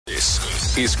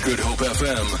This is Good Hope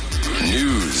FM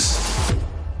News.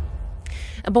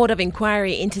 A board of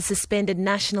inquiry into suspended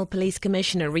National Police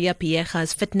Commissioner Riah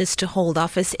Phiyega's fitness to hold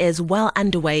office is well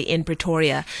underway in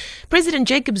Pretoria. President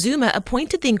Jacob Zuma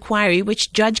appointed the inquiry,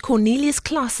 which Judge Cornelius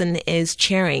Claassen is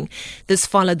chairing. This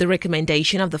followed the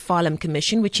recommendation of the Farlam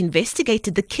Commission, which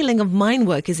investigated the killing of mine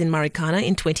workers in Marikana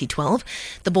in 2012.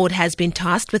 The board has been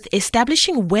tasked with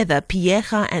establishing whether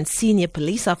Phiyega and senior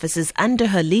police officers under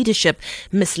her leadership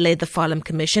misled the Farlam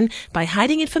Commission by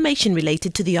hiding information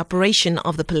related to the operation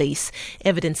of the police.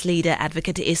 Evidence leader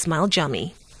Advocate Ismail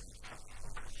Jami.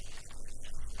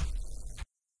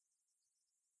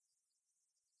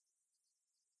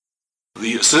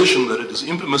 The assertion that it is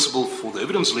impermissible for the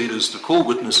evidence leaders to call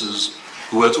witnesses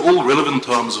who were at all relevant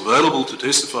times available to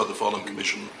testify at the Farlam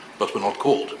Commission but were not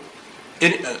called.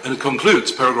 And it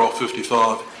concludes, paragraph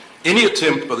 55, any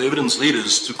attempt by the evidence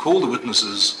leaders to call the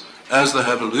witnesses, as they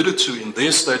have alluded to in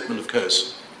their statement of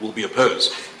case, will be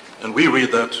opposed. And we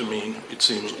read that to mean, it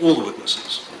seems, all the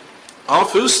witnesses. Our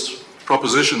first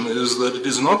proposition is that it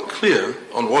is not clear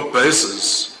on what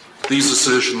basis these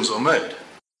assertions are made.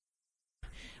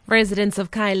 Residents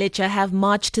of Khayelitsha have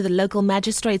marched to the local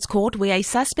magistrates' court where a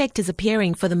suspect is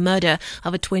appearing for the murder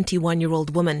of a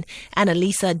 21-year-old woman.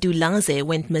 Annalisa Dulaze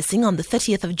went missing on the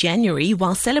 30th of January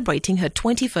while celebrating her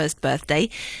 21st birthday.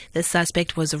 The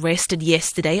suspect was arrested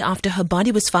yesterday after her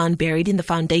body was found buried in the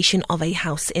foundation of a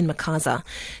house in Makaza.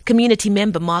 Community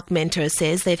member Mark Mentor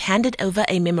says they've handed over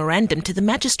a memorandum to the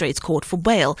magistrates' court for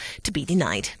bail to be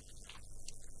denied.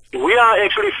 We are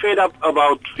actually fed up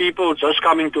about people just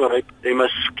coming to rape. They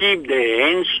must keep their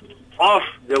hands off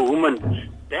the woman.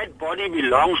 That body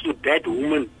belongs to that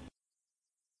woman.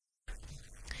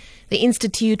 The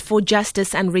Institute for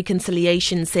Justice and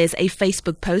Reconciliation says a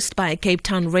Facebook post by a Cape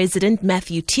Town resident,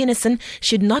 Matthew Tennyson,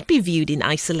 should not be viewed in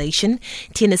isolation.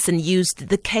 Tennyson used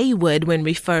the K word when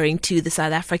referring to the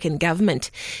South African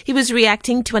government. He was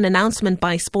reacting to an announcement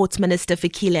by Sports Minister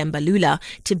Fikile Mbalula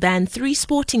to ban 3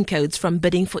 sporting codes from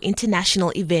bidding for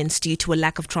international events due to a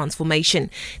lack of transformation.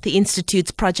 The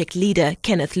Institute's project leader,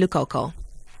 Kenneth Lukoko.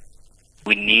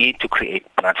 We need to create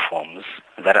platforms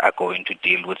that are going to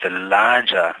deal with the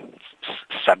larger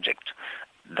subject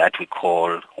that we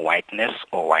call whiteness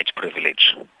or white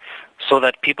privilege, so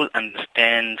that people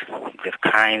understand the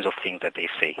kinds of things that they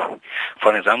say.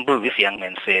 For example, this young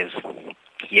man says,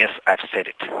 yes, I've said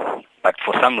it, but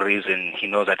for some reason he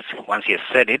knows that once he has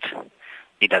said it,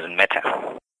 it doesn't matter.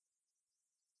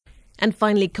 And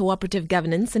finally, Cooperative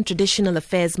Governance and Traditional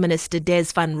Affairs Minister Des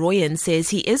van Rooyen says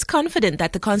he is confident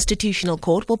that the Constitutional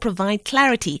Court will provide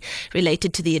clarity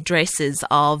related to the addresses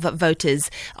of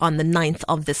voters on the 9th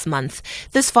of this month.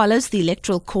 This follows the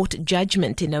Electoral Court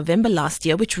judgment in November last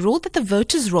year, which ruled that the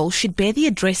voters' roll should bear the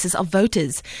addresses of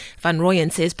voters. Van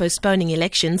Rooyen says postponing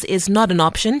elections is not an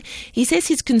option. He says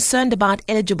he's concerned about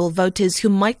eligible voters who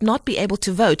might not be able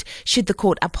to vote should the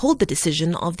court uphold the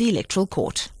decision of the Electoral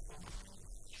Court.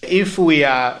 If we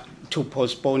are to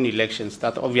postpone elections,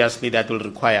 that will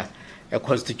require a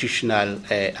constitutional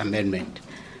amendment.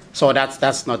 So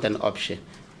that's not an option.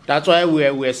 That's why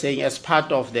we're saying, as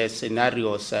part of the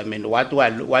scenarios,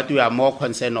 what we are more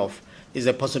concerned of is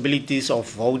the possibilities of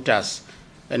voters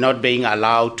not being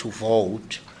allowed to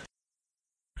vote.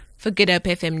 For Good Hope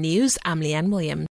FM News, I'm Leanne Williams.